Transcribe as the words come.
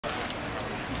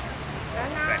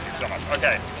so much.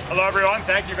 Okay. Hello, everyone.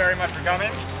 Thank you very much for coming.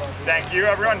 Thank you,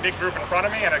 everyone. Big group in front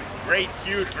of me and a great,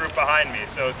 huge group behind me.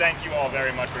 So thank you all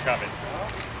very much for coming.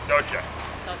 Docha.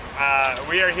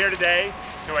 We are here today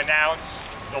to announce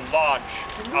the launch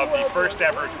of the first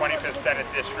ever 25th Senate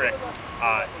District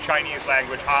Chinese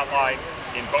language hotline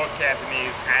in both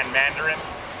Cantonese and Mandarin.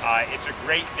 It's a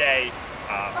great day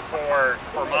for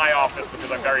my office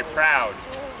because I'm very proud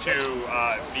to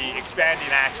be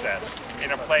expanding access in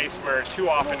a place where too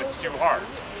often it's too hard.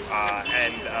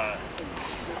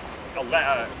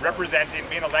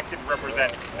 Being elected to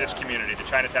represent this community, the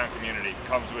Chinatown community,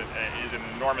 is an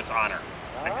enormous honor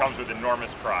and comes with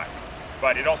enormous pride.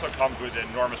 But it also comes with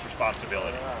enormous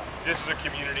responsibility. This is a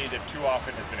community that too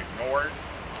often has been ignored,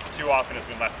 too often has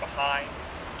been left behind,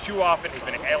 too often has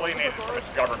been alienated from its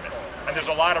government. And there's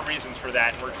a lot of reasons for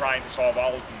that, and we're trying to solve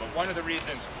all of them. But one of the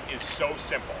reasons is so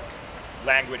simple: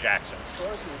 language access.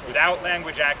 Without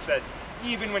language access,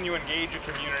 even when you engage a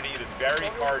community, it is very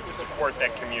hard to support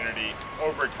that community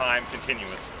over time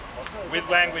continuously. With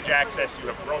language access, you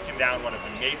have broken down one of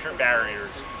the major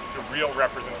barriers to real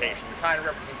representation, the kind of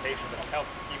representation that will help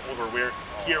the people who are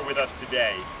here with us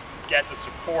today get the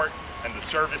support and the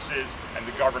services and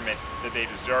the government that they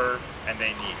deserve and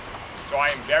they need. So I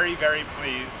am very, very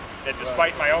pleased that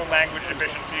despite my own language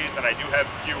deficiencies, and I do have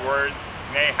a few words,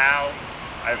 Nei Hao,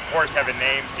 I of course have a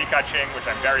name, Sikaching, which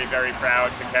I'm very, very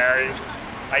proud to carry.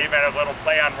 I even have a little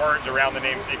play on words around the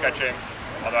name Sikaching,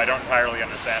 although I don't entirely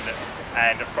understand it.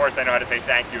 And of course I know how to say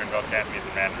thank you in both Cantonese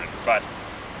and Mandarin, but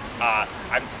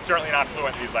I'm certainly not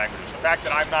fluent in these languages. The fact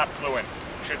that I'm not fluent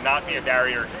should not be a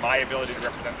barrier to my ability to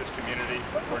represent this community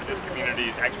or to this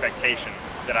community's expectation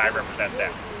that I represent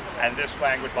them. And this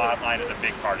language hotline is a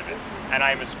big part of it. And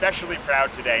I'm especially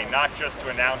proud today not just to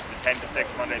announce the 10 to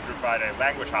 6 Monday through Friday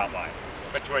language hotline,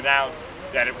 but to announce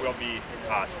that it will be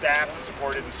staffed,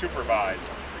 supported, and supervised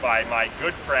by my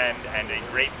good friend and a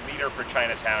great leader for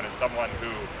Chinatown, and someone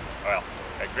who, well,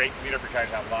 a great leader for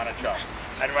Chinatown, Lana Chung.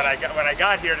 And when I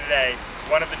got here today,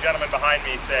 one of the gentlemen behind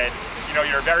me said, you know,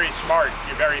 you're very smart.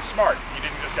 You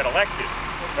didn't just get elected,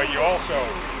 but you also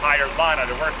hired Lana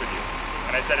to work with you.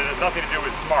 And I said, it has nothing to do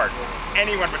with smart.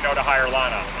 Anyone would know to hire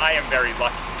Lana. I am very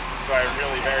lucky. So I'm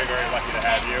really very, very lucky to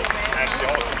have you. And the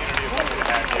whole community is lucky to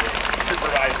have you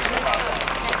supervising the process.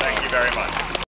 So thank you very much.